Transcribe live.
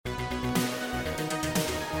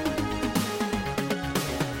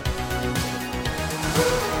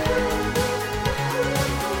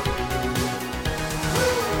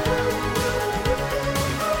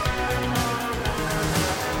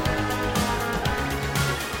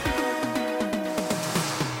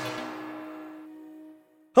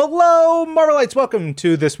Hello, Marvelites. Welcome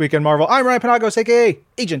to This Week in Marvel. I'm Ryan Penagos, a.k.a.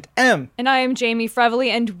 Agent M. And I am Jamie Frevely,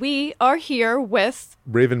 and we are here with...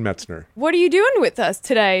 Raven Metzner. What are you doing with us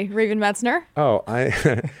today, Raven Metzner? Oh,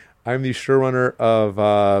 I'm the showrunner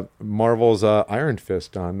of Marvel's Iron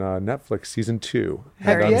Fist on Netflix Season 2.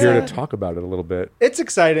 And I'm here to talk about it a little bit. It's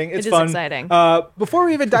exciting. It's fun. It is exciting. Before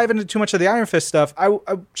we even dive into too much of the Iron Fist stuff, I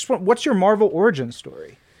just want, what's your Marvel origin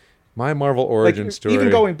story? My Marvel origin story. Even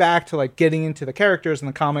going back to getting into the characters and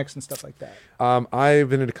the comics and stuff like that. I've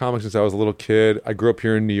been into comics since I was a little kid. I grew up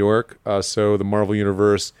here in New York, so the Marvel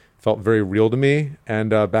Universe felt very real to me.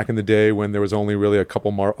 And back in the day when there was only really a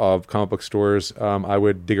couple of comic book stores, I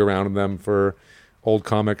would dig around in them for old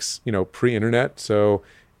comics, pre-internet. So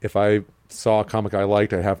if I saw a comic I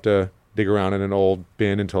liked, I'd have to dig around in an old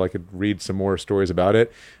bin until I could read some more stories about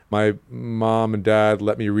it. My mom and dad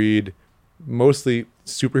let me read mostly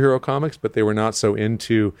superhero comics, but they were not so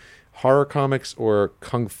into horror comics or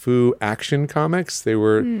kung fu action comics. They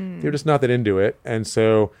were just not that into it. And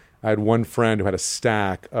so I had one friend who had a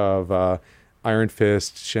stack of Iron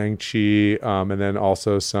Fist, Shang-Chi, and then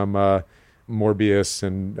also some Morbius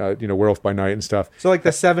and Werewolf by Night and stuff. So the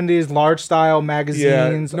 70s large style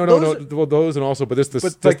magazines. Yeah. No. Well, those and also, but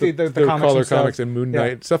the color comics and Moon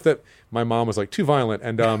Knight stuff that my mom was too violent,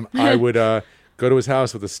 and I would go to his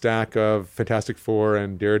house with a stack of Fantastic Four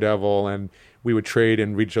and Daredevil, and we would trade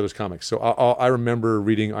and read each other's comics. So I remember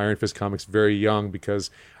reading Iron Fist comics very young because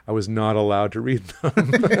I was not allowed to read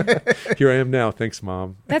them. Here I am now. Thanks,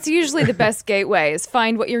 Mom. That's usually the best gateway, is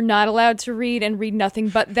find what you're not allowed to read and read nothing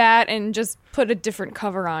but that and just put a different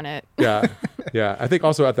cover on it. Yeah. I think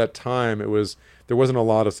also at that time there wasn't a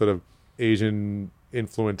lot of sort of Asian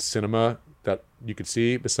influenced cinema that you could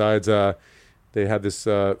see besides they had this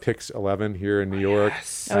Pix 11 here in New York.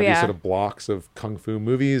 Yes. Had these sort of blocks of kung fu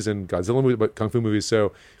movies and Godzilla movies, but kung fu movies.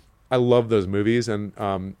 So I love those movies, and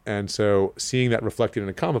so seeing that reflected in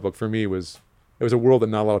a comic book for me was a world that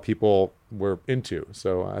not a lot of people were into.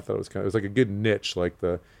 So I thought it was like a good niche, like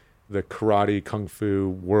the karate kung fu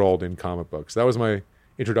world in comic books. That was my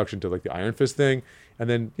introduction to the Iron Fist thing, and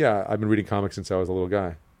then I've been reading comics since I was a little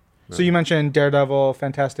guy. So you mentioned Daredevil,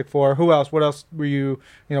 Fantastic Four. Who else? What else were you?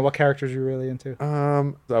 What characters were you really into?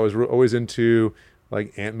 I was always into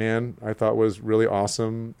Ant-Man. I thought was really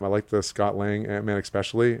awesome. I liked the Scott Lang Ant-Man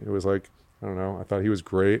especially. It was I don't know. I thought he was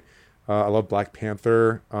great. I love Black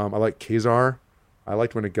Panther. I like Kazar. I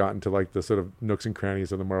liked when it got into the sort of nooks and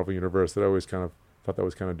crannies of the Marvel Universe. That I always kind of thought that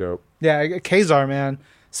was kind of dope. Yeah, Kazar, man,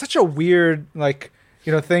 such a weird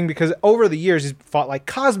thing, because over the years he's fought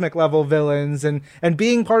cosmic level villains, and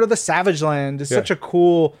being part of the Savage Land is such a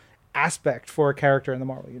cool aspect for a character in the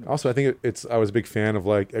Marvel universe. Also, I think I was a big fan of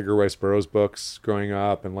Edgar Rice Burroughs books growing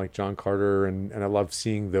up, and John Carter, and I loved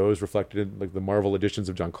seeing those reflected in the Marvel editions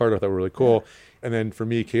of John Carter. I thought were really cool. And then for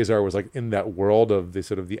me, Kazar was in that world of the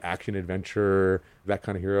sort of the action adventure, that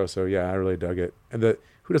kind of hero. So I really dug it. And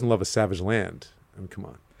who doesn't love a Savage Land? I mean, come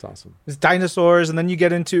on. It's awesome. There's dinosaurs, and then you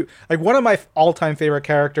get into one of my all-time favorite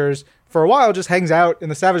characters for a while just hangs out in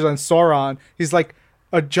the Savage Land, Sauron. He's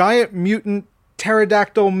a giant mutant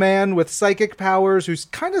pterodactyl man with psychic powers who's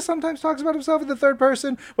kind of sometimes talks about himself in the third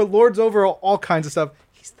person, but lords over all kinds of stuff.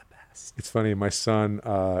 He's the best. It's funny. My son,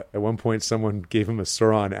 at one point, someone gave him a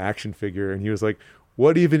Sauron action figure, and he was like,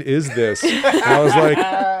 "What even is this?" I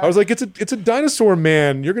was like, it's a dinosaur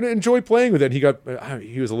man. You're gonna enjoy playing with it. And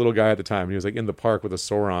he was a little guy at the time. And he was in the park with a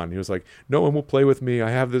Sauron. He was like, "No one will play with me. I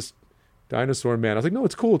have this dinosaur man." I was like, "No,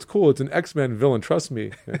 it's cool. It's cool. It's an X-Men villain. Trust me."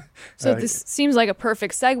 So this seems like a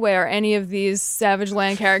perfect segue. Are any of these Savage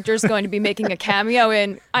Land characters going to be making a cameo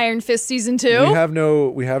in Iron Fist Season 2?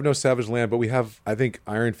 We have no Savage Land, but we have, I think,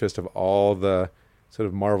 Iron Fist of all the sort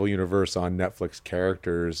of Marvel Universe on Netflix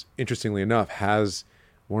characters, interestingly enough, has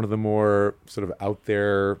one of the more sort of out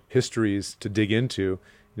there histories to dig into.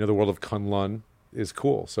 The world of Kunlun is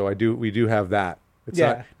cool. So we do have that. It's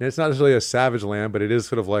not necessarily a Savage Land, but it is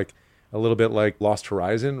sort of a little bit like Lost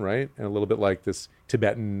Horizon, right? And a little bit like this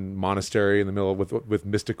Tibetan monastery in the middle with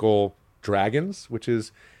mystical dragons, which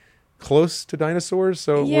is close to dinosaurs.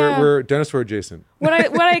 So we're dinosaur adjacent. What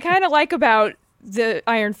I kind of like about the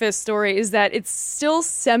Iron Fist story is that it's still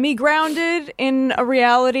semi-grounded in a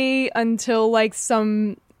reality until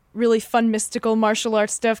some really fun mystical martial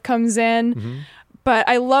arts stuff comes in. Mm-hmm. But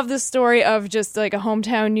I love the story of just a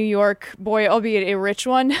hometown New York boy, albeit a rich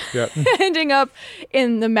one, ending up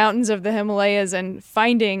in the mountains of the Himalayas and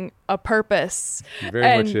finding a purpose.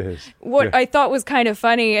 Very much is. What I thought was kind of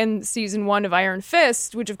funny in season 1 of Iron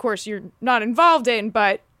Fist, which of course you're not involved in,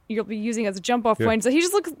 but you'll be using as a jump off point. So he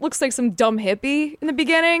just looks like some dumb hippie in the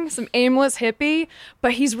beginning, some aimless hippie,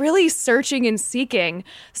 but he's really searching and seeking.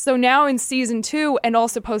 So now in season 2 and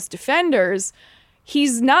also post Defenders,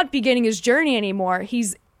 he's not beginning his journey anymore.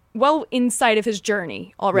 He's well inside of his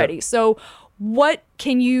journey already. Yep. So what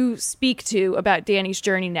can you speak to about Danny's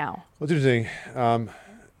journey now? Well, it's interesting.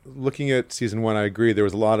 Looking at season 1, I agree. There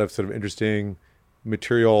was a lot of sort of interesting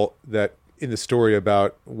material that in the story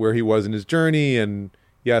about where he was in his journey. And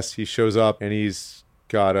yes, he shows up and he's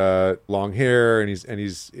got long hair and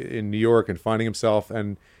he's in New York and finding himself.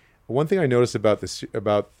 And one thing I noticed about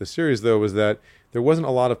the series though was that there wasn't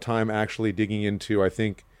a lot of time actually digging into, I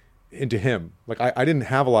think, into him. Like I didn't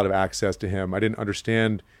have a lot of access to him. I didn't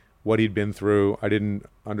understand what he'd been through. I didn't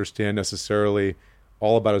understand necessarily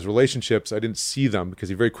all about his relationships. I didn't see them because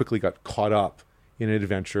he very quickly got caught up in an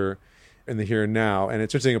adventure in the here and now. And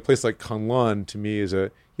it's interesting, a place like Kunlun to me is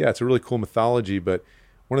it's a really cool mythology, but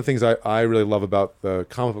one of the things I really love about the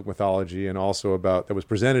comic book mythology and also about that was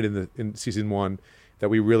presented in season 1 that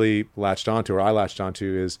we really latched onto, or I latched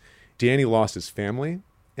onto, is Danny lost his family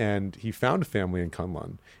and he found a family in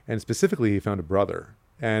Kunlun. And specifically he found a brother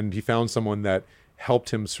and he found someone that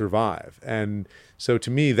helped him survive. And so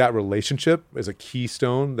to me, that relationship is a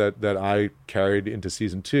keystone that I carried into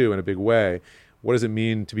season 2 in a big way. What does it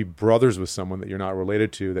mean to be brothers with someone that you're not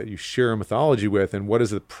related to, that you share a mythology with? And what is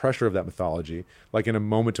the pressure of that mythology, like in a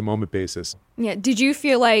moment-to-moment basis? Yeah. Did you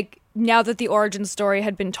feel like now that the origin story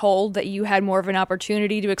had been told that you had more of an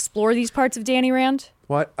opportunity to explore these parts of Danny Rand?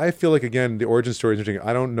 Well, I feel like, again, the origin story is interesting.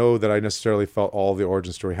 I don't know that I necessarily felt all the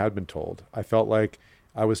origin story had been told. I felt like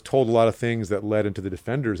I was told a lot of things that led into the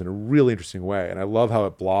Defenders in a really interesting way. And I love how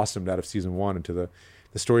it blossomed out of season 1 into the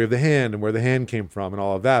story of the hand and where the hand came from and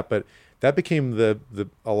all of that. But that became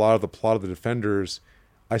a lot of the plot of the Defenders.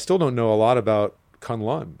 I still don't know a lot about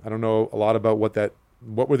Kunlun. I don't know a lot about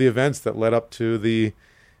what were the events that led up to the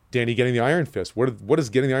Danny getting the Iron Fist. What does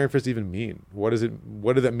getting the Iron Fist even mean? What did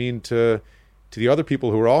that mean to the other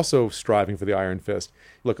people who are also striving for the Iron Fist?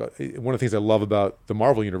 Look, one of the things I love about the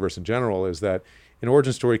Marvel Universe in general is that an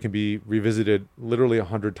origin story can be revisited literally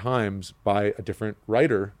 100 times by a different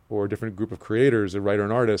writer or a different group of creators, a writer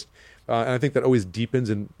and artist. And I think that always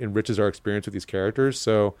deepens and enriches our experience with these characters.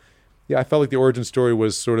 So, yeah, I felt like the origin story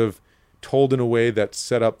was sort of told in a way that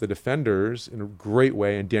set up the Defenders in a great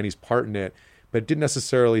way and Danny's part in it, but it didn't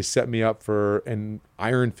necessarily set me up for an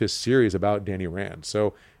Iron Fist series about Danny Rand.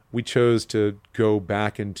 So we chose to go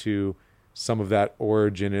back into some of that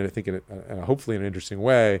origin, and I think hopefully in an interesting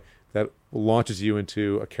way that launches you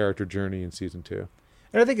into a character journey in season 2.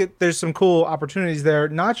 And I think there's some cool opportunities there,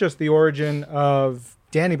 not just the origin of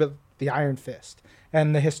Danny, but the Iron Fist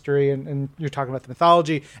and the history, and you're talking about the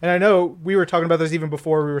mythology. And I know we were talking about this even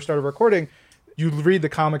before we started recording. You read the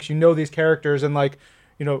comics, you know these characters, and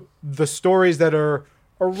the stories that are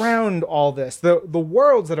around all this, the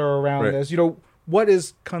worlds that are around right. this, what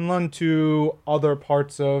is Kunlun to other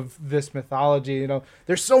parts of this mythology?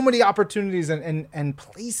 There's so many opportunities and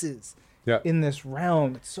places in this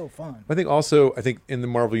realm. It's so fun. I think in the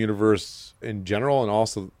Marvel Universe in general, and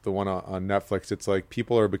also the one on Netflix, it's like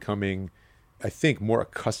people are becoming, I think, more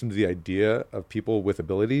accustomed to the idea of people with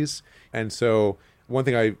abilities. And so one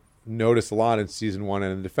thing I noticed a lot in season 1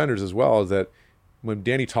 and in Defenders as well is that when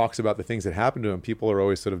Danny talks about the things that happened to him, people are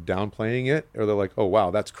always sort of downplaying it, or they're like, oh, wow,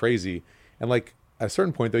 that's crazy. And like at a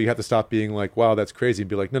certain point, though, you have to stop being like, wow, that's crazy, and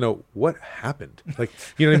be like, no, what happened? Like,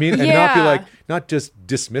 you know what I mean? And not be like, not just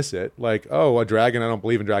dismiss it, like, oh, a dragon, I don't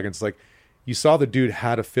believe in dragons. Like, you saw the dude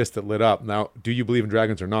had a fist that lit up. Now, do you believe in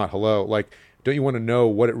dragons or not? Hello. Like, don't you want to know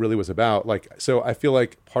what it really was about? Like, so I feel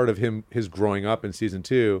like part of his growing up in season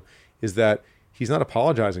 2 is that he's not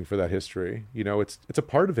apologizing for that history. It's a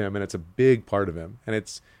part of him, and it's a big part of him, and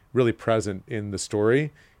it's really present in the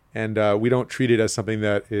story. And we don't treat it as something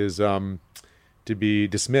that is to be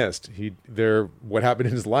dismissed. What happened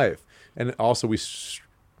in his life. And also we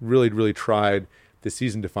really, really tried this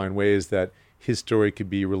season to find ways that his story could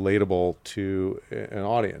be relatable to an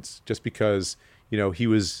audience. Just because, he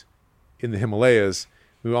was in the Himalayas,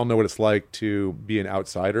 we all know what it's like to be an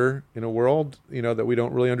outsider in a world, that we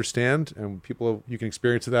don't really understand. And you can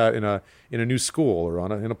experience that in a new school or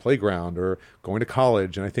in a playground or going to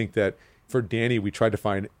college. And I think that for Danny, we tried to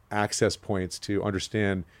find access points to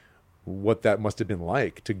understand what that must have been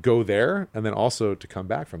like to go there and then also to come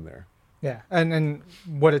back from there. Yeah, and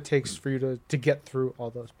what it takes for you to get through all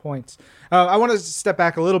those points. I want to step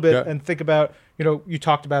back a little bit and think about, you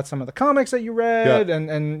talked about some of the comics that you read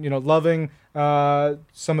and loving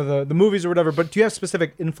some of the movies or whatever, but do you have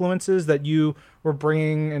specific influences that you were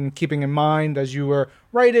bringing and keeping in mind as you were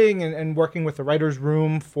writing and working with the writer's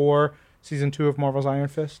room for season 2 of Marvel's Iron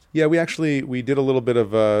Fist? Yeah, we did a little bit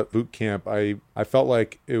of a boot camp. I felt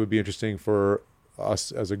like it would be interesting for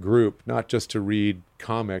us as a group, not just to read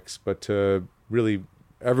comics, but to really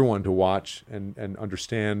everyone to watch and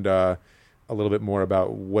understand a little bit more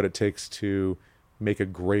about what it takes to make a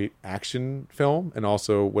great action film, and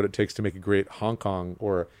also what it takes to make a great Hong Kong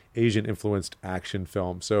or Asian influenced action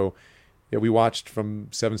film. So yeah, we watched from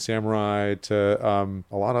Seven Samurai to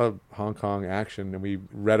a lot of Hong Kong action, and we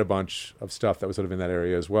read a bunch of stuff that was sort of in that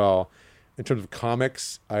area as well. In terms of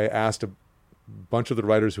comics, I asked a bunch of the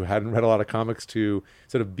writers who hadn't read a lot of comics to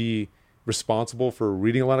sort of be responsible for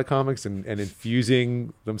reading a lot of comics and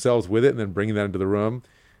infusing themselves with it and then bringing that into the room.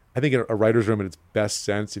 I think a writer's room in its best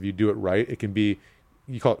sense, if you do it right, it can be,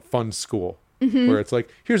 you call it fun school, where it's like,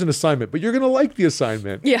 here's an assignment, but you're going to like the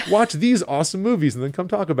assignment. Yeah. Watch these awesome movies and then come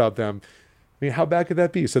talk about them. I mean, how bad could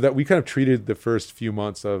that be? So that we kind of treated the first few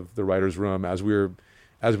months of the writer's room as we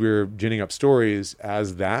were ginning up stories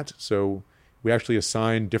as that. So we actually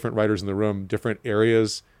assigned different writers in the room different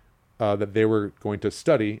areas that they were going to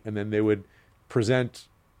study, and then they would present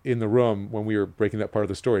in the room when we were breaking that part of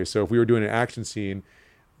the story. So if we were doing an action scene,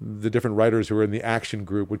 the different writers who were in the action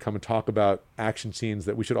group would come and talk about action scenes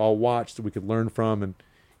that we should all watch that we could learn from. And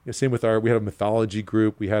same with we had a mythology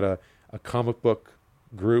group. We had a comic book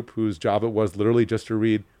group whose job it was literally just to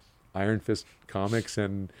read Iron Fist comics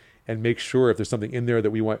and make sure if there's something in there that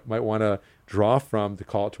we might want to draw from to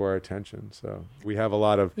call it to our attention. So we have a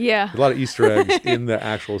lot of Easter eggs in the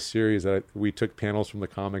actual series that we took panels from the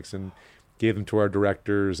comics and gave them to our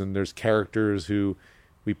directors. And there's characters who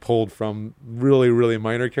we pulled from really, really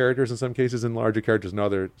minor characters in some cases and larger characters in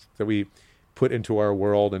others that we put into our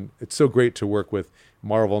world. And it's so great to work with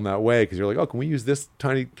Marvel in that way, because you're like, oh, can we use this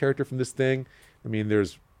tiny character from this thing? I mean,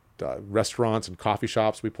 there's restaurants and coffee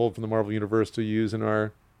shops we pulled from the Marvel Universe to use in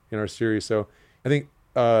our series. So I think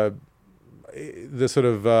the sort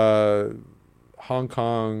of Hong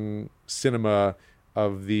Kong cinema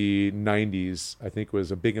of the 90s, I think,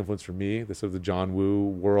 was a big influence for me. The sort of the John Woo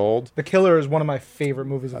world. The Killer is one of my favorite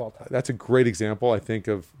movies of all time. That's a great example, I think,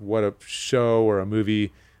 of what a show or a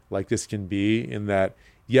movie like this can be, in that,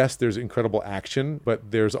 yes, there's incredible action,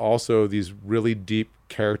 but there's also these really deep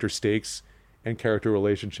character stakes and character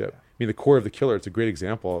relationship. I mean, the core of The Killer, it's a great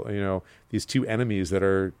example. These two enemies that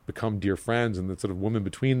are become dear friends, and the sort of woman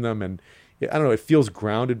between them. And I don't know, it feels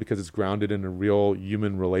grounded because it's grounded in a real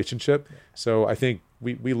human relationship. Yeah. So I think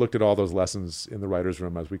we looked at all those lessons in the writer's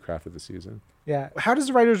room as we crafted the season. Yeah. How does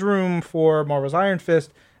the writer's room for Marvel's Iron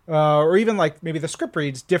Fist, or even like maybe the script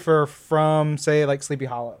reads, differ from, say, like Sleepy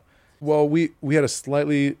Hollow? Well, we had a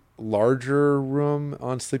slightly larger room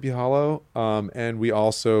on Sleepy Hollow, and we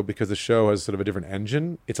also, because the show has sort of a different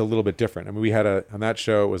engine, it's a little bit different. I mean, we had on that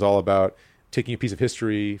show, it was all about taking a piece of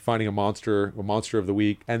history, finding a monster of the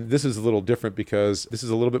week. And this is a little different because this is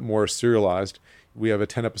a little bit more serialized. We have a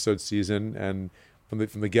 10-episode season, and from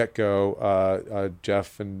the get-go,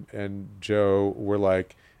 Jeff and Joe were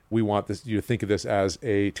like, we want you to think of this as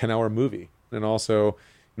a 10-hour movie. And also,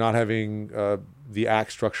 not having the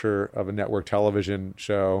act structure of a network television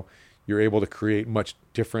show, you're able to create much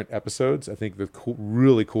different episodes. I think the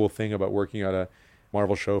really cool thing about working at a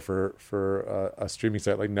Marvel show for a streaming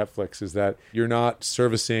site like Netflix is that you're not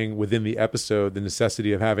servicing within the episode the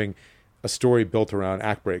necessity of having a story built around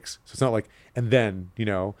act breaks. So it's not like, and then,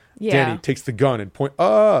 Danny takes the gun and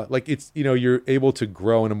like it's, you're able to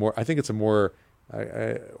grow in a more, I think it's a more,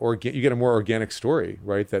 you get a more organic story,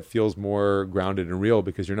 right? That feels more grounded and real,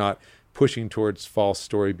 because you're not pushing towards false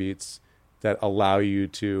story beats that allow you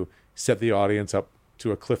to set the audience up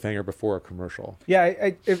to a cliffhanger before a commercial. Yeah,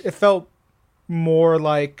 it felt more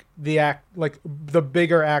like the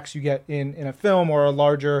bigger acts you get in a film or a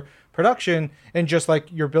larger production, and just like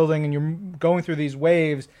you're building and you're going through these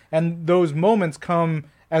waves, and those moments come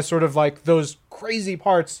as sort of like those crazy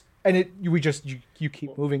parts, and you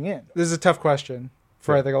keep moving in. This is a tough question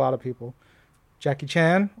for I think a lot of people. Jackie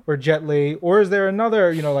Chan or Jet Li, or is there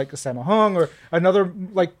another, like a Sammo Hung or another,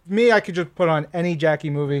 like me, I could just put on any Jackie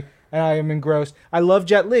movie and I am engrossed. I love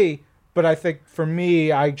Jet Li, but I think for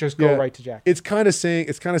me, I just go right to Jackie. It's kind of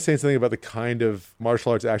saying something about the kind of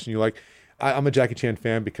martial arts action you like. I'm a Jackie Chan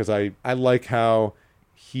fan because I like how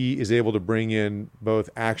he is able to bring in both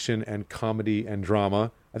action and comedy and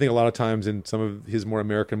drama. I think a lot of times in some of his more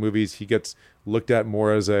American movies, he gets looked at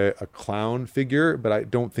more as a clown figure, but I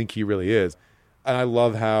don't think he really is. And I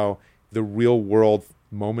love how the real world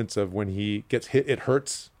moments of when he gets hit, it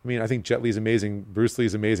hurts. I mean, I think Jet Li's amazing, Bruce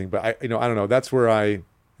Lee's amazing, but I don't know. That's where I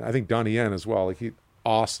think Donnie Yen as well. Like, he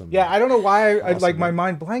awesome. Yeah, I don't know why I like my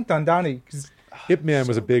mind blanked on Donnie, because Ip Man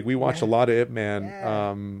was we watched a lot of Ip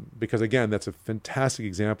Man because, again, that's a fantastic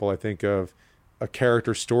example, I think, of a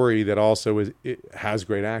character story that also it has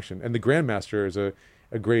great action. And The Grandmaster is a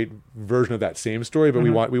great version of that same story, but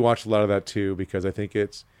we watched a lot of that too, because I think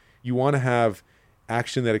you want to have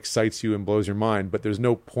action that excites you and blows your mind, but there's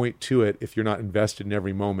no point to it if you're not invested in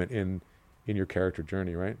every moment in your character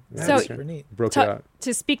journey, right? So super neat. Broke it out.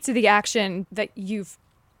 To speak to the action that you've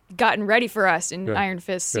gotten ready for us in Iron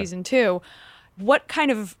Fist season 2, what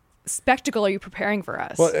kind of spectacle are you preparing for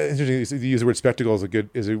us? Well, it's interesting. You use the word spectacle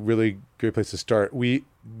is a really good place to start. We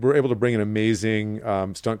were able to bring an amazing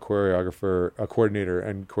stunt choreographer, a coordinator,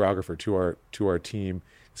 and choreographer to our team.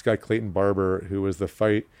 This guy Clayton Barber, who was the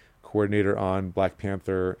fight coordinator on Black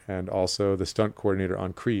Panther and also the stunt coordinator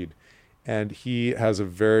on Creed, and he has a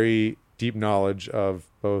very deep knowledge of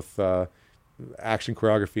both action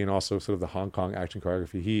choreography and also sort of the Hong Kong action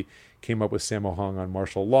choreography. He came up with Sammo Hung on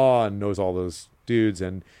martial law and knows all those dudes,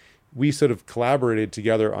 and we sort of collaborated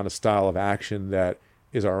together on a style of action that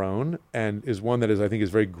is our own and is one that I think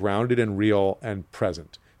is very grounded and real and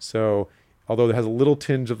present. So although it has a little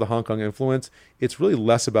tinge of the Hong Kong influence, it's really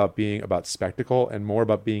less about being about spectacle and more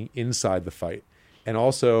about being inside the fight. And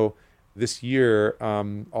also this year,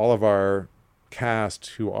 all of our cast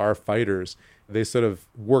who are fighters, they sort of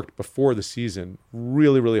worked before the season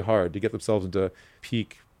really, really hard to get themselves into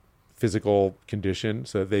peak physical condition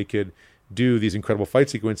so that they could do these incredible fight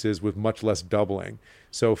sequences with much less doubling.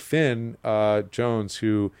 So Finn Jones,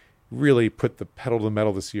 who really put the pedal to the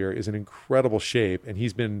metal this year, is in incredible shape, and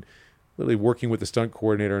he's been really working with the stunt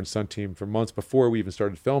coordinator and stunt team for months before we even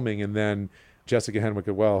started filming. And then Jessica Henwick,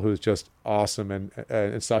 who's just awesome,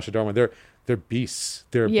 and Sasha Darman, they're beasts.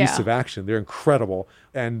 They're beasts of action. They're incredible.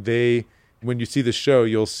 And when you see the show,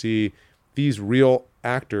 you'll see these real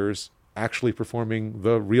actors actually performing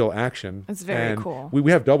the real action. That's very cool.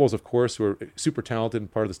 We have doubles, of course, who are super talented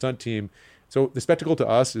and part of the stunt team. So the spectacle to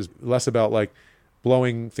us is less about like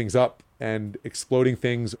blowing things up and exploding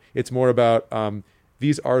things. It's more about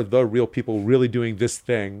these are the real people really doing this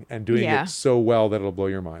thing and doing it so well that it'll blow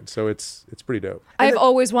your mind. So it's pretty dope. I've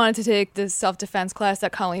always wanted to take the self-defense class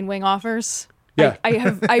that Colleen Wing offers. Yeah.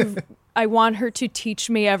 I want her to teach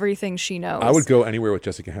me everything she knows. I would go anywhere with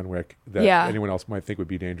Jessica Henwick that anyone else might think would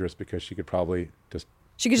be dangerous, because she could probably just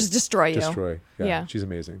destroy you. Yeah. She's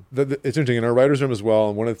amazing. It's interesting in our writer's room as well.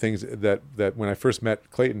 And one of the things that when I first met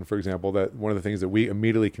Clayton, for example, that one of the things that we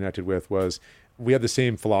immediately connected with was we have the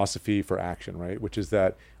same philosophy for action, right? Which is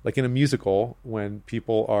that, like in a musical, when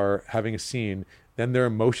people are having a scene, then their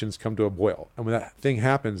emotions come to a boil. And when that thing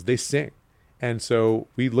happens, they sing. And so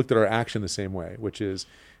we looked at our action the same way, which is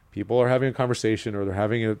people are having a conversation or they're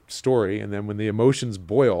having a story, and then when the emotions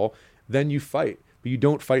boil, then you fight. But you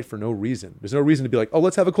don't fight for no reason. There's no reason to be like, oh,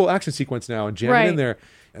 let's have a cool action sequence now and jam it in there.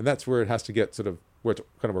 And that's where it has to get where it's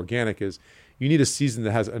kind of organic, is you need a season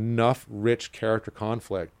that has enough rich character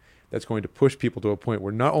conflict that's going to push people to a point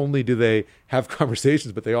where not only do they have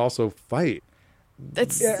conversations, but they also fight.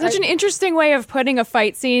 It's such an interesting way of putting a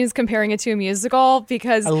fight scene, is comparing it to a musical,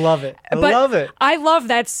 because I love it. I love it. I love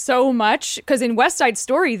that so much, because in West Side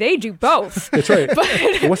Story, they do both. That's right.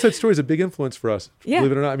 West Side Story is a big influence for us,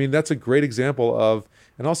 believe it or not. I mean, that's a great example of,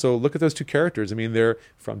 and also look at those two characters. I mean, they're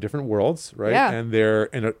from different worlds, right? Yeah. And they're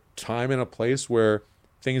in a time and a place where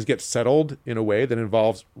things get settled in a way that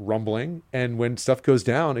involves rumbling. And when stuff goes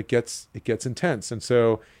down, it gets intense. And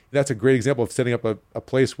so that's a great example of setting up a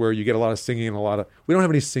place where you get a lot of singing and we don't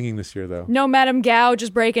have any singing this year, though. No Madame Gao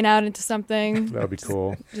just breaking out into something. That would be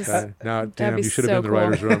cool. You should have so been in the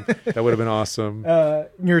writer's room. That would have been awesome.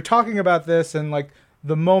 You're talking about this and like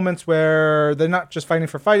the moments where they're not just fighting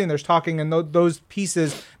for fighting, there's talking, and those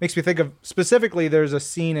pieces makes me think of, specifically, there's a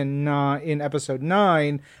scene in episode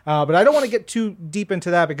 9, but I don't want to get too deep into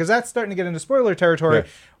that because that's starting to get into spoiler territory. Yeah.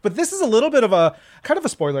 But this is a little bit of a kind of a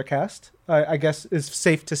spoiler cast, I guess is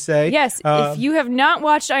safe to say. Yes, if you have not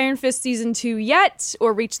watched Iron Fist season 2 yet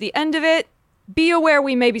or reached the end of it, be aware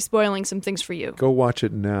we may be spoiling some things for you. Go watch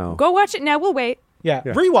it now. We'll wait. Yeah.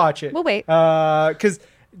 Rewatch it. We'll wait. Because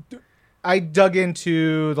I dug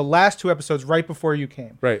into the last 2 episodes right before you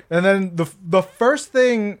came. Right. And then the first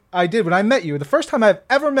thing I did when I met you, the first time I've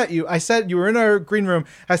ever met you, I said, you were in our green room,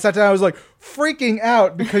 I sat down, I was like freaking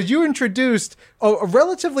out because you introduced a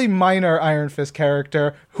relatively minor Iron Fist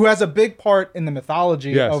character who has a big part in the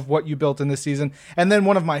mythology of what you built in this season. And then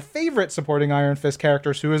one of my favorite supporting Iron Fist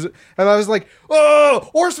characters and I was like,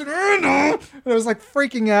 oh, Orson Welles! And I was like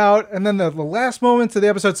freaking out. And then the last moments of the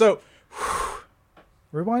episode, so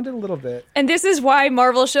Rewind it a little bit. And this is why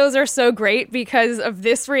Marvel shows are so great, because of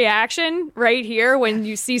this reaction right here when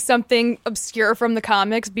you see something obscure from the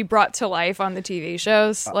comics be brought to life on the TV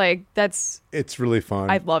shows. It's really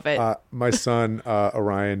fun. I love it. My son,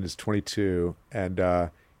 Orion, is 22, and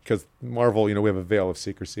because Marvel, we have a veil of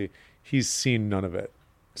secrecy, he's seen none of it.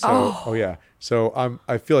 So, yeah. So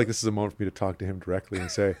I feel like this is a moment for me to talk to him directly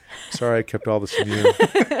and say, sorry, I kept all this from you.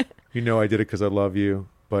 I did it because I love you.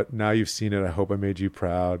 But now you've seen it, I hope I made you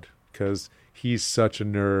proud, because he's such a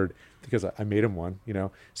nerd, because I made him one,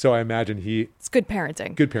 So I imagine It's good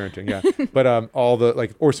parenting. Good parenting, yeah. But all the,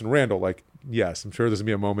 like, Orson Randall, yes, I'm sure there's going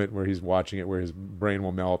to be a moment where he's watching it where his brain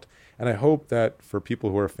will melt. And I hope that for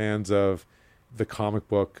people who are fans of the comic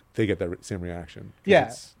book, they get that same reaction. Yeah.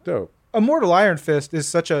 It's dope. Immortal Iron Fist is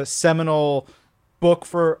such a seminal book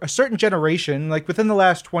for a certain generation. Like, within the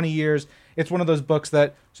last 20 years, it's one of those books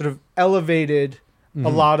that sort of elevated a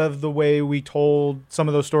lot of the way we told some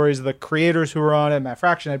of those stories. Of the creators who were on it, Matt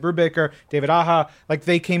Fraction, Ed Brubaker, David Aja,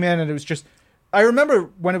 they came in and it was just, I remember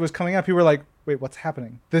when it was coming out, people were like, wait, what's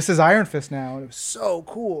happening? This is Iron Fist now. And it was so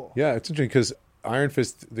cool. Yeah, it's interesting because Iron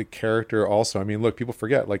Fist, the character also, look, people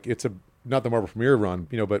forget, it's not the Marvel Premiere run,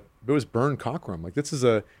 but it was Byrne Cockrum. This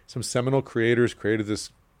is some seminal creators created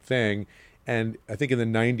this thing. And I think in the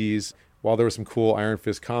 90s, while there were some cool Iron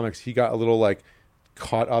Fist comics, he got a little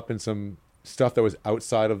caught up in some stuff that was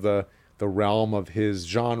outside of the realm of his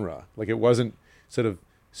genre. It wasn't sort of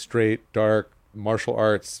straight, dark martial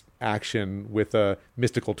arts action with a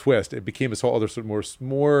mystical twist. It became this whole other sort of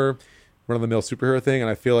more run-of-the-mill superhero thing. And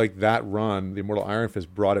I feel like that run, the Immortal Iron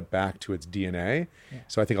Fist, brought it back to its DNA. Yeah.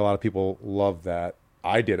 So I think a lot of people love that.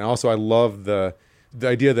 I did. And also I love the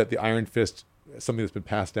idea that the Iron Fist is something that's been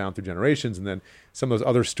passed down through generations. And then some of those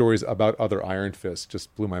other stories about other Iron Fists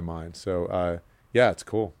just blew my mind. So, yeah, it's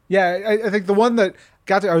cool. Yeah, I think the one that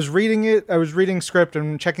got to, I was reading script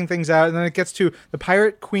and checking things out, and then it gets to the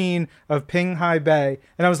Pirate Queen of Pinghai Bay,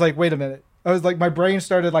 and I was like, wait a minute. I was like, my brain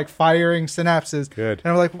started firing synapses. Good.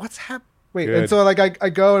 And I'm like, what's happening? Wait. Good. And so I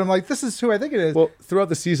go and I'm like, this is who I think it is. Well, throughout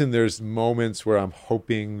the season, there's moments where I'm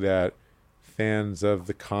hoping that fans of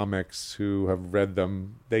the comics who have read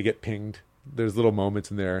them, they get pinged. There's little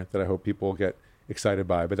moments in there that I hope people get excited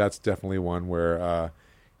by, but that's definitely one where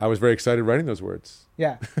I was very excited writing those words.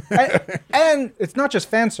 Yeah. And it's not just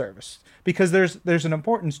fan service, because there's an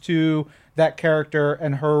importance to that character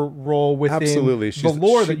and her role within the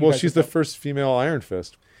lore that you guys she's the first female Iron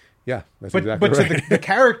Fist. Yeah, that's exactly right. But to the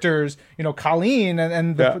characters, Colleen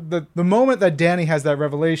and the moment that Danny has that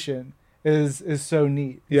revelation is so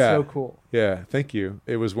neat. It's so cool. Yeah, thank you.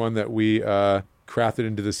 It was one that we crafted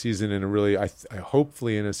into the season in a really, I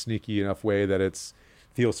hopefully in a sneaky enough way that it's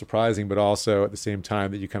feels surprising, but also at the same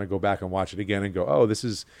time that you kind of go back and watch it again and go, oh, this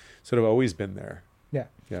is sort of always been there. Yeah.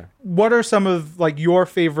 Yeah. What are some of your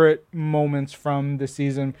favorite moments from the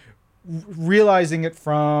season? Realizing it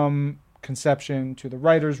from conception to the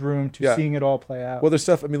writer's room to seeing it all play out. Well, there's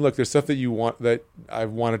stuff, there's stuff that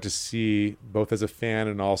I've wanted to see both as a fan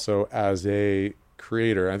and also as a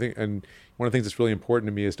creator. I think, and one of the things that's really important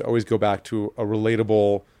to me is to always go back to a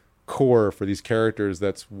relatable core for these characters.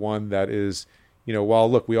 That's one that is,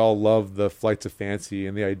 while look, we all love the flights of fancy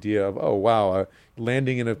and the idea of, oh wow,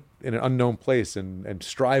 landing in an unknown place and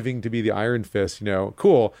striving to be the Iron Fist,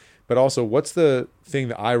 cool. But also, what's the thing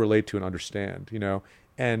that I relate to and understand,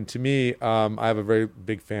 And to me, I have a very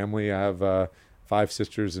big family. I have 5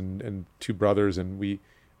 sisters and 2 brothers, and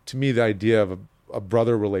to me, the idea of a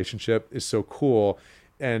brother relationship is so cool.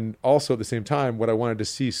 And also at the same time, what I wanted to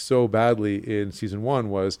see so badly in season 1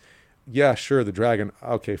 was, yeah, sure, the dragon.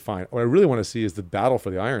 Okay, fine. What I really want to see is the battle for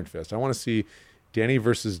the Iron Fist. I want to see Danny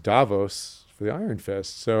versus Davos for the Iron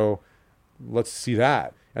Fist. So let's see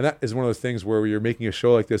that. And that is one of those things where you're making a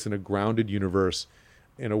show like this in a grounded universe,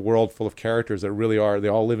 in a world full of characters that really they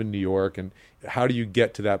all live in New York. And how do you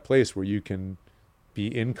get to that place where you can be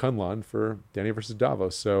in Kunlun for Danny versus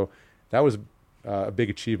Davos? So that was a big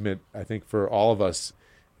achievement, I think, for all of us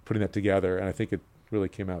putting that together. And I think it really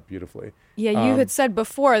came out beautifully. Yeah, you had said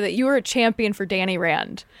before that you were a champion for Danny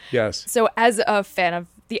Rand. Yes. So as a fan of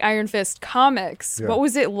the Iron Fist comics, what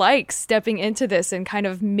was it like stepping into this and kind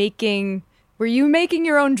of were you making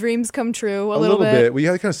your own dreams come true a little bit? Well, you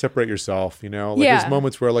have to kind of separate yourself, There's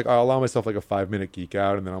moments where I'll allow myself a 5-minute geek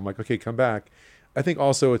out and then I'm like, okay, come back. I think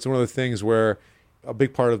also it's one of the things where a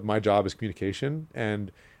big part of my job is communication,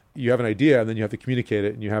 and you have an idea and then you have to communicate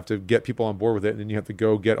it and you have to get people on board with it, and then you have to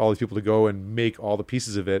go get all these people to go and make all the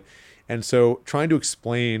pieces of it. And so trying to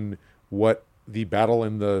explain what the battle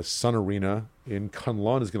in the Sun Arena in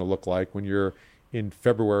Kunlun is going to look like when you're in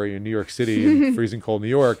February in New York City in freezing cold New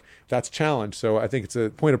York, that's a challenge. So I think it's a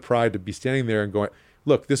point of pride to be standing there and going,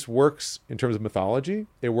 look, this works in terms of mythology,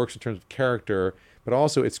 it works in terms of character, but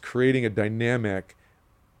also it's creating a dynamic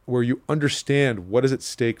where you understand what is at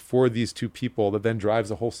stake for these two people that then drives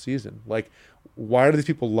the whole season. Like, why do these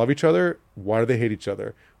people love each other? Why do they hate each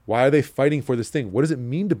other? Why are they fighting for this thing? What does it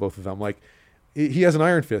mean to both of them? Like, he has an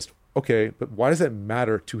Iron Fist. Okay, but why does that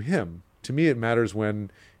matter to him? To me, it matters when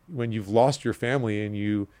you've lost your family and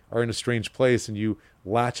you are in a strange place and you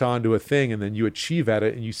latch onto a thing and then you achieve at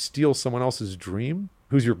it and you steal someone else's dream,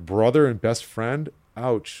 who's your brother and best friend.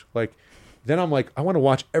 Ouch. Like, then I'm like, I want to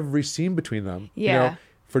watch every scene between them. Yeah. You know,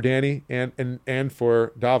 for Danny and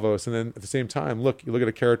for Davos. And then at the same time, you look at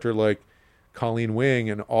a character like Colleen Wing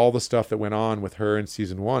and all the stuff that went on with her in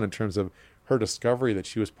season 1 in terms of her discovery that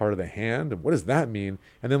she was part of the Hand. And what does that mean?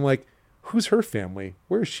 And then, like, who's her family?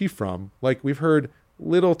 Where is she from? Like, we've heard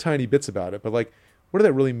little tiny bits about it, but like, what did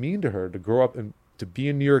that really mean to her to grow up and to be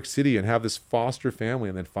in New York City and have this foster family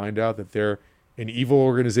and then find out that they're an evil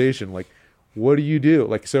organization? Like, what do you do?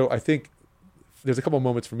 Like, so I think there's a couple of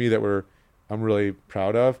moments for me that I'm really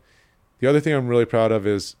proud of. The other thing I'm really proud of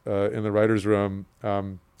is in the writer's room,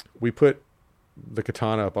 we put the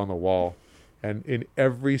katana up on the wall, and in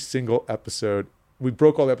every single episode, we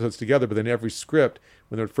broke all the episodes together, but then every script,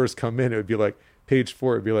 when they would first come in, it would be like, page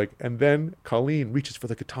 4, it'd be like, and then Colleen reaches for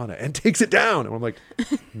the katana and takes it down. And I'm like,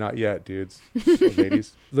 not yet, dudes,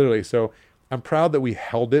 ladies. Literally. So I'm proud that we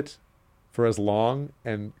held it for as long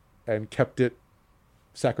and kept it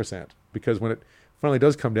sacrosanct, because when it finally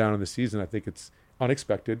does come down in the season, I think it's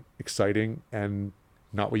unexpected, exciting, and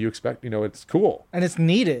not what you expect. You know, it's cool. And it's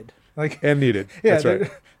needed. And needed. Yeah, that's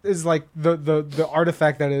right. It's like the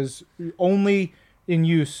artifact that is only in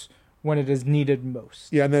use when it is needed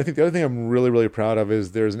most. Yeah, and then I think the other thing I'm really, really proud of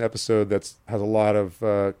is there's an episode that has a lot of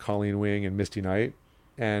Colleen Wing and Misty Knight,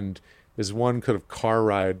 and there's one kind of car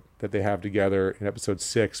ride that they have together in episode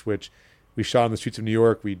 6, which we shot on the streets of New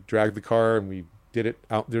York. We dragged the car and we did it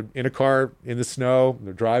out there in a car in the snow.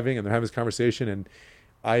 They're driving and they're having this conversation, and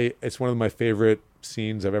it's one of my favorite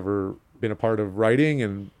scenes I've ever been a part of writing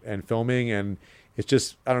and filming, and it's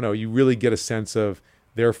just, I don't know, you really get a sense of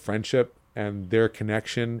their friendship and their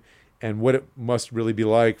connection and what it must really be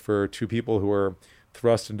like for two people who are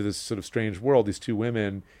thrust into this sort of strange world, these two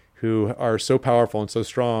women who are so powerful and so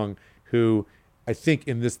strong, who I think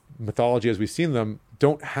in this mythology as we've seen them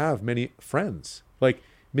don't have many friends. Like,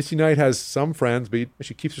 Misty Knight has some friends, but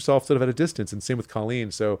she keeps herself sort of at a distance, and same with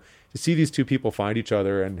Colleen. So to see these two people find each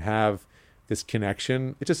other and have this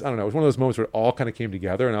connection, it just, I don't know, it was one of those moments where it all kind of came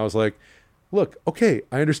together, and I was like, look, okay,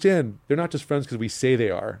 I understand. They're not just friends because we say they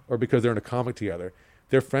are or because they're in a comic together.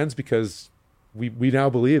 They're friends because we now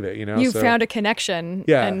believe it, you know? You found a connection.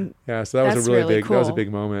 Yeah. And yeah. So that was a really big, cool. that was a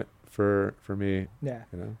big moment for me. Yeah.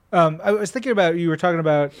 You know? I was thinking about, you were talking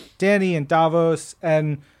about Danny and Davos,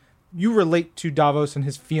 and you relate to Davos and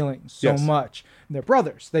his feelings so much. And they're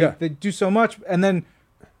brothers. They do so much, and then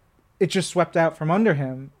it just swept out from under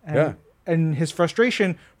him. And his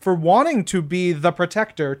frustration for wanting to be the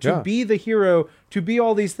protector, to be the hero, to be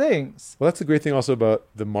all these things. Well, that's the great thing also about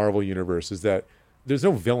the Marvel universe, is that there's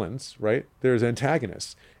no villains, right? There's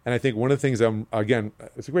antagonists. And I think one of the things again,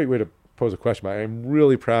 it's a great way to pose a question, but I'm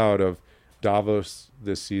really proud of Davos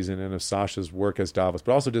this season and of Sasha's work as Davos,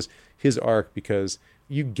 but also just his arc, because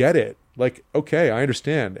you get it. Like, okay, I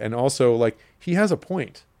understand. And also, like, he has a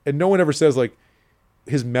point. And no one ever says, like,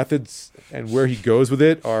 his methods and where he goes with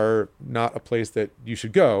it are not a place that you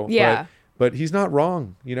should go. Yeah. But he's not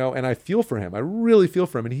wrong, you know, and I feel for him. I really feel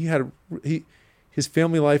for him. And his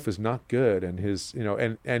family life was not good, and his, you know,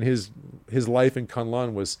 and his life in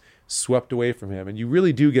Kunlun was swept away from him. And you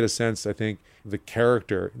really do get a sense, I think, the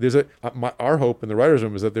character. There's our hope in the writer's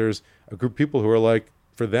room is that there's a group of people who are like,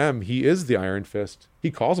 for them, he is the Iron Fist.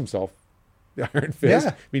 He calls himself the Iron Fist.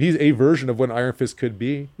 Yeah. I mean, he's a version of what an Iron Fist could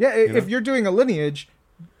be. Yeah, if you're doing a lineage,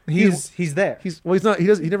 he's there. He's not. He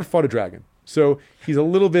never fought a dragon. So he's a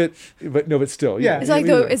little bit, but still. Yeah. Is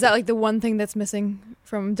that like the one thing that's missing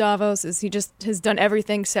from Davos? Is he just has done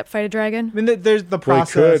everything except fight a dragon? I mean, there's the Well,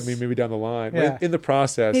 process. he could. Maybe down the line. Yeah. In the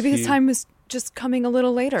process. Maybe his time is just coming a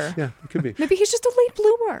little later. Yeah, it could be. Maybe he's just a late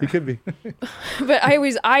bloomer. He could be. But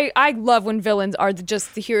I love when villains are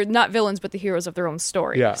just the hero, not villains, but the heroes of their own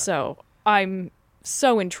story. Yeah. So I'm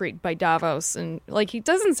so intrigued by Davos, and like, he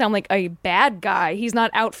doesn't sound like a bad guy. He's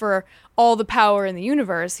not out for all the power in the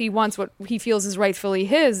universe. He wants what he feels is rightfully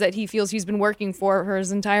his, that he feels he's been working for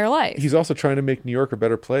his entire life. He's also trying to make New York a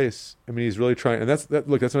better place. I mean, he's really trying, and that's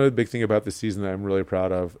another big thing about this season that I'm really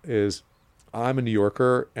proud of is I'm a New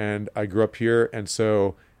Yorker and I grew up here, and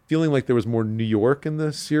so feeling like there was more New York in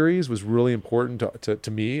the series was really important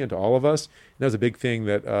to me and to all of us. And that was a big thing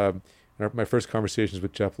that And my first conversations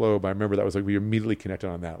with Jeff Loeb, I remember that was like we immediately connected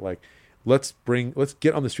on that. Like, let's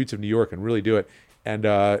get on the streets of New York and really do it. And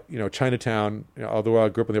Chinatown, although I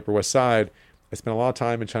grew up on the Upper West Side, I spent a lot of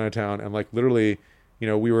time in Chinatown, and like literally,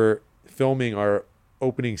 we were filming our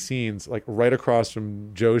opening scenes like right across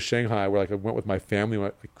from Joe's Shanghai, where like I went with my family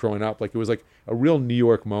like, growing up. Like it was like a real New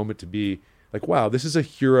York moment to be like, wow, this is a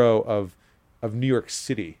hero of New York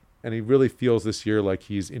City, and he really feels this year like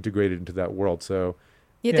he's integrated into that world. So.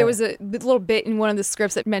 Yeah, there was a little bit in one of the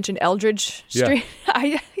scripts that mentioned Eldridge Street.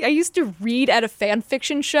 Yeah. I used to read at a fan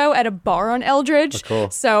fiction show at a bar on Eldridge. Oh, cool.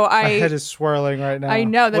 So my head is swirling right now. I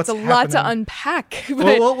know, that's What's lot to happening? unpack.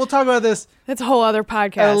 But We'll talk about this. That's a whole other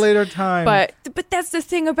podcast. At a later time. But that's the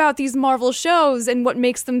thing about these Marvel shows, and what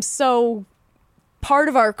makes them so part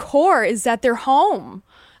of our core is that they're home.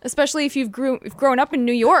 Especially if you've grown up in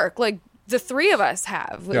New York, like the three of us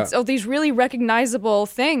have. Yeah. So these really recognizable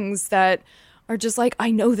things that are just like,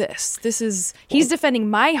 I know this. He's defending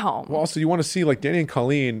my home. Well, also you want to see like Danny and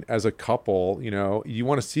Colleen as a couple, you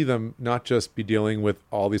want to see them not just be dealing with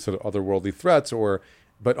all these sort of otherworldly threats,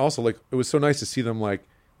 but also like it was so nice to see them like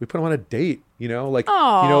we put them on a date, like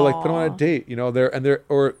put them on a date,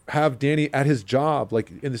 or have Danny at his job, like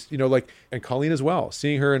in this, and Colleen as well,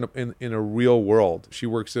 seeing her in a real world. She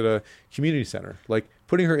works at a community center, like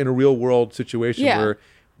putting her in a real world situation where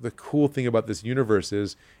the cool thing about this universe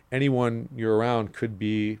is anyone you're around could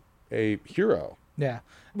be a hero. Yeah.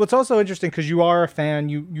 What's also interesting, because you are a fan,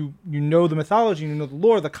 you know the mythology, you know the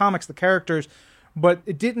lore, the comics, the characters, but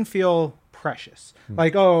it didn't feel precious.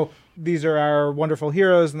 Like, oh, these are our wonderful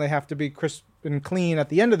heroes and they have to be crisp and clean at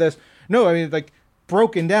the end of this. No, I mean, like,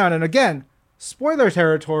 broken down. And again, spoiler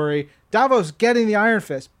territory, Davos getting the Iron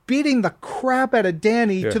Fist, beating the crap out of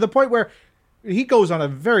Danny to the point where he goes on a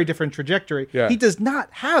very different trajectory. Yeah. He does not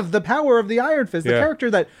have the power of the Iron Fist. The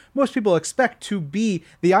character that most people expect to be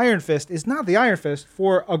the Iron Fist is not the Iron Fist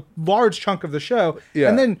for a large chunk of the show. Yeah.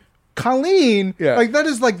 And then Colleen, like that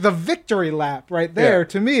is like the victory lap right there. Yeah.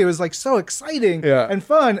 To me, it was like so exciting and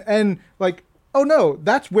fun. And like, oh no,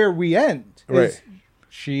 that's where we end. Right.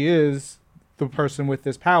 She is the person with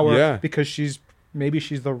this power because maybe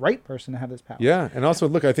she's the right person to have this power. Yeah. And also,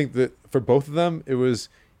 look, I think that for both of them,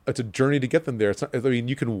 it's a journey to get them there. It's not, I mean,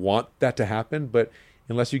 you can want that to happen, but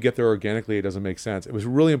unless you get there organically, it doesn't make sense. It was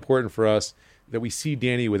really important for us that we see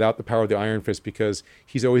Danny without the power of the Iron Fist because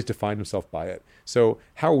he's always defined himself by it. So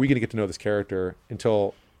how are we going to get to know this character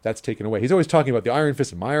until that's taken away? He's always talking about the Iron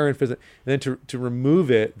Fist and my Iron Fist. And then to remove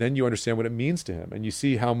it, then you understand what it means to him. And you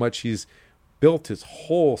see how much he's built his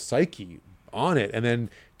whole psyche on it. And then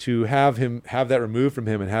to have that removed from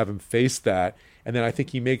him and have him face that. And then I think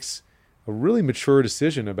he makes a really mature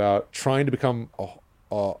decision about trying to become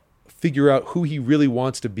figure out who he really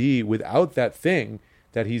wants to be without that thing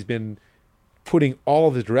that he's been putting all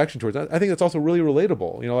of his direction towards. I think that's also really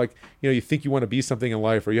relatable. You think you want to be something in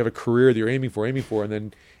life, or you have a career that you're aiming for, and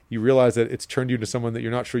then you realize that it's turned you into someone that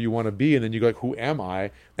you're not sure you want to be, and then you go like, who am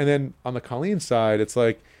I? And then on the Colleen side, it's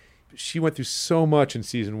like she went through so much in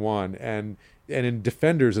season 1, and in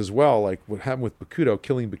Defenders as well, like what happened with Bakuto,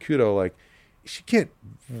 killing Bakuto, like she can't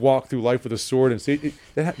walk through life with a sword and say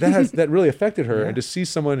that really affected her. And to see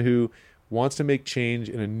someone who wants to make change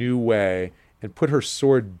in a new way and put her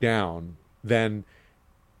sword down, then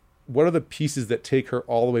what are the pieces that take her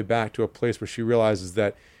all the way back to a place where she realizes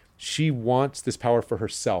that she wants this power for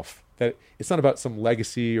herself, that it's not about some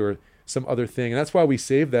legacy or some other thing. And that's why we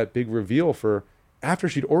saved that big reveal for after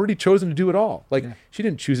she'd already chosen to do it all. Like she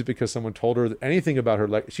didn't choose it because someone told her anything about her.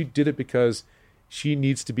 Like she did it because she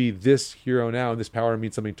needs to be this hero now, and this power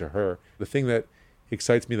means something to her. The thing that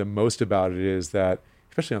excites me the most about it is that,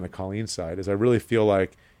 especially on the Colleen side, is I really feel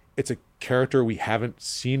like it's a character we haven't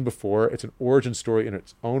seen before. It's an origin story in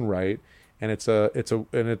its own right, and it's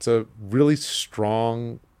a really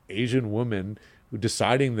strong Asian woman who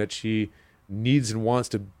deciding that she needs and wants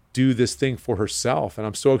to do this thing for herself. And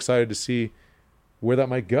I'm so excited to see where that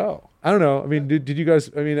might go. I don't know. I mean, did you guys?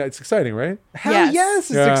 I mean, it's exciting, right? Hell yes,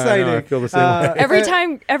 it's exciting. I feel the same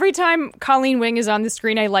way. Every time Colleen Wing is on the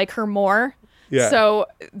screen, I like her more. Yeah. So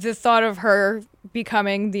the thought of her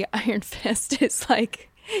becoming the Iron Fist is like,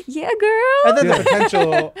 yeah, girl. And then the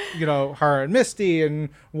potential, her and Misty and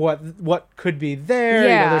what could be there.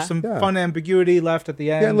 Yeah. There's some fun ambiguity left at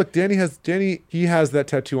the end. Yeah, and look, Danny has that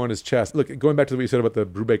tattoo on his chest. Look, going back to what you said about the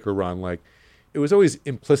Brubaker run, like it was always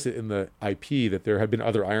implicit in the IP that there had been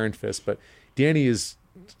other Iron Fists, but Danny is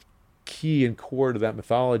key and core to that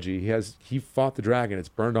mythology. He fought the dragon. It's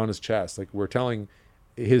burned on his chest. Like we're telling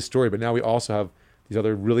his story, but now we also have these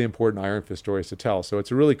other really important Iron Fist stories to tell. So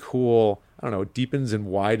it's a really cool, I don't know, it deepens and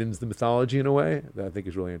widens the mythology in a way that I think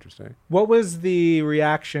is really interesting. What was the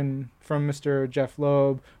reaction from Mr. Jeff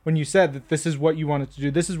Loeb when you said that this is what you wanted to do?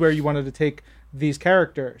 This is where you wanted to take these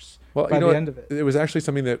characters by the end of it? It was actually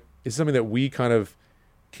something that we kind of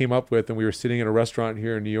came up with, and we were sitting in a restaurant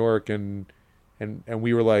here in New York, and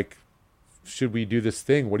we were like, should we do this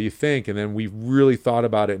thing? What do you think? And then we really thought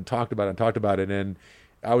about it and talked about it. And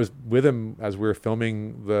I was with him as we were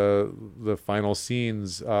filming the final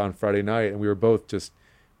scenes on Friday night, and we were both just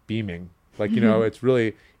beaming. Like, it's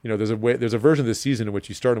really, there's a version of this season in which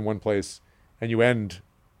you start in one place and you end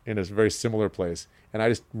in a very similar place. And I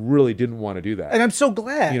just really didn't want to do that. And I'm so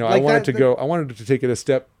glad. I wanted to take it a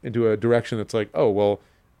step into a direction that's like, oh, well,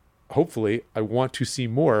 hopefully I want to see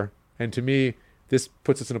more. And to me, this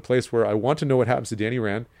puts us in a place where I want to know what happens to Danny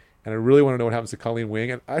Rand, and I really want to know what happens to Colleen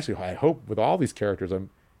Wing. And actually, I hope with all these characters, I'm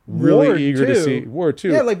really Ward eager too. to see Ward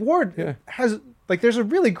too. Yeah, like Ward has, like, there's a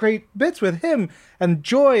really great bits with him and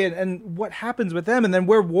Joy and what happens with them. And then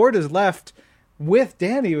where Ward is left with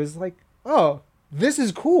Danny was like, oh, this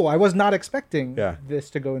is cool. I was not expecting this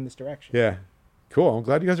to go in this direction. Yeah. Cool. I'm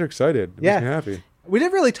glad you guys are excited. It makes me happy. We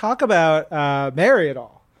didn't really talk about Mary at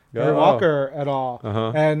all. Mary Walker at all.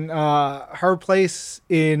 And her place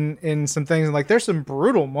in some things. And like, there's some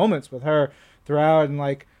brutal moments with her throughout, and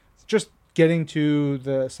like just getting to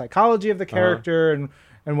the psychology of the character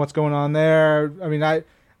and what's going on there. I mean, for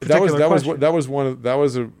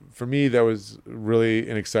me, that was really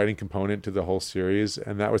an exciting component to the whole series.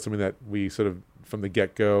 And that was something that we sort of from the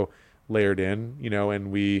get-go layered in,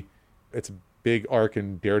 and it's a big arc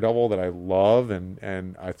in Daredevil that I love.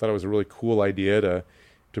 And I thought it was a really cool idea to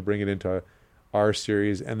bring it into our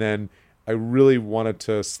series. And then I really wanted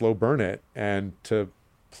to slow burn it and to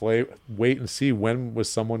wait and see when was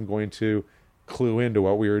someone going to clue into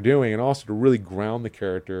what we were doing, and also to really ground the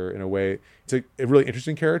character in a way. It's a really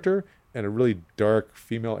interesting character and a really dark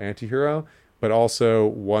female anti-hero, but also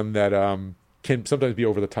one that can sometimes be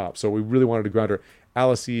over the top. So we really wanted to ground her.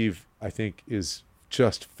 Alice Eve, I think, is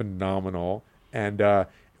just phenomenal. And it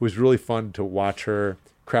was really fun to watch her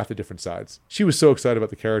craft the different sides. She was so excited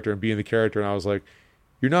about the character and being the character, and I was like,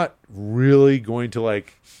 you're not really going to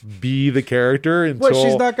like be the character until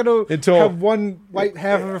she's not going to have one white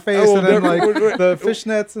half of her face and then like the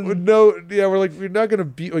fishnets and we're not going to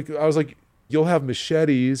be like, I was like, you'll have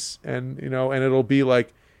machetes and and it'll be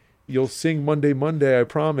like, you'll sing Monday, I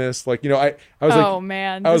promise. Like, I was like, oh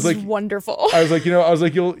man, this is wonderful. I was like,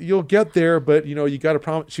 you'll get there, but you got to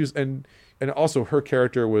promise. She was, and also her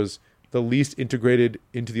character was the least integrated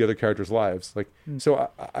into the other characters' lives. Like, so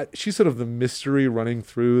she's sort of the mystery running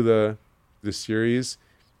through the series.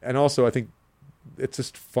 And also I think it's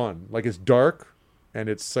just fun. Like, it's dark and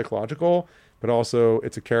it's psychological, but also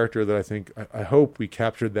it's a character that I think, I hope we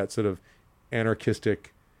captured that sort of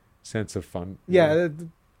anarchistic sense of fun. Yeah.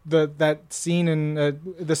 That scene in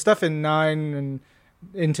the stuff in 9 and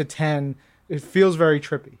into 10, it feels very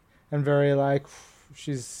trippy and very like,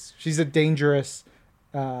 she's a dangerous,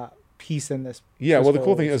 piece in this. Yeah, well, the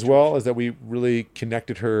cool thing as well is that we really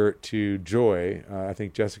connected her to Joy. I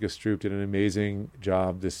think Jessica Stroup did an amazing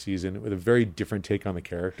job this season with a very different take on the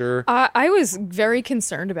character. I was very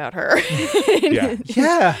concerned about her.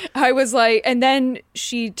 Yeah. I was like, and then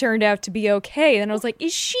she turned out to be okay. And I was like,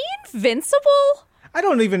 is she invincible? I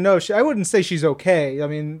don't even know. I wouldn't say she's okay. I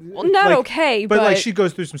mean, well, not okay, but like she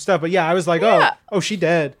goes through some stuff. But yeah, I was like, oh, she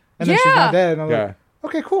dead, and then she's not dead. And I'm like,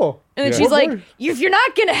 okay, cool. And then she's like, if you're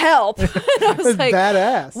not gonna help, and I was like,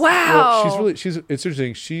 badass. Wow. Well, it's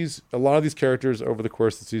interesting. A lot of these characters over the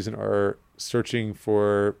course of the season are searching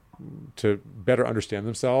to better understand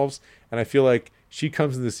themselves, and I feel like she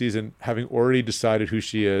comes in the season having already decided who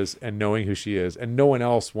she is and knowing who she is, and no one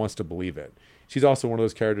else wants to believe it. She's also one of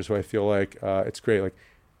those characters who I feel like it's great, like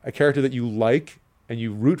a character that you like and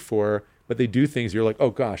you root for, but they do things you're like, oh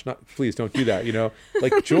gosh, please don't do that.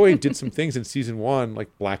 Like Joy did some things in season 1, like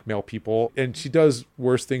blackmail people, and she does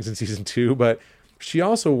worse things in season 2, but she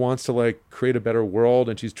also wants to like create a better world,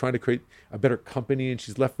 and she's trying to create a better company, and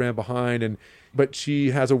she's left Rand behind, but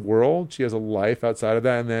she has a world, she has a life outside of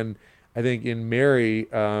that. And then I think in Mary,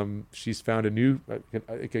 she's found a new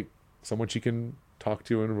someone she can talk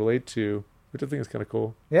to and relate to, which I think is kind of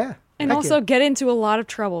cool. Yeah. And also get into a lot of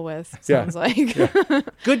trouble with, sounds like. Yeah.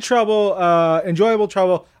 Good trouble, enjoyable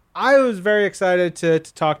trouble. I was very excited to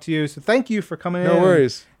talk to you, so thank you for coming in. No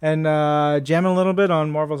worries. And jamming a little bit on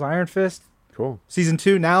Marvel's Iron Fist. Cool. Season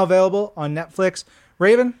 2 now available on Netflix.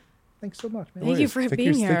 Raven, thanks so much, man. Thank you for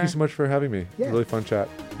being here. Thank you so much for having me. Yeah. Really fun chat.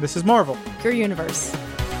 This is Marvel. Your universe.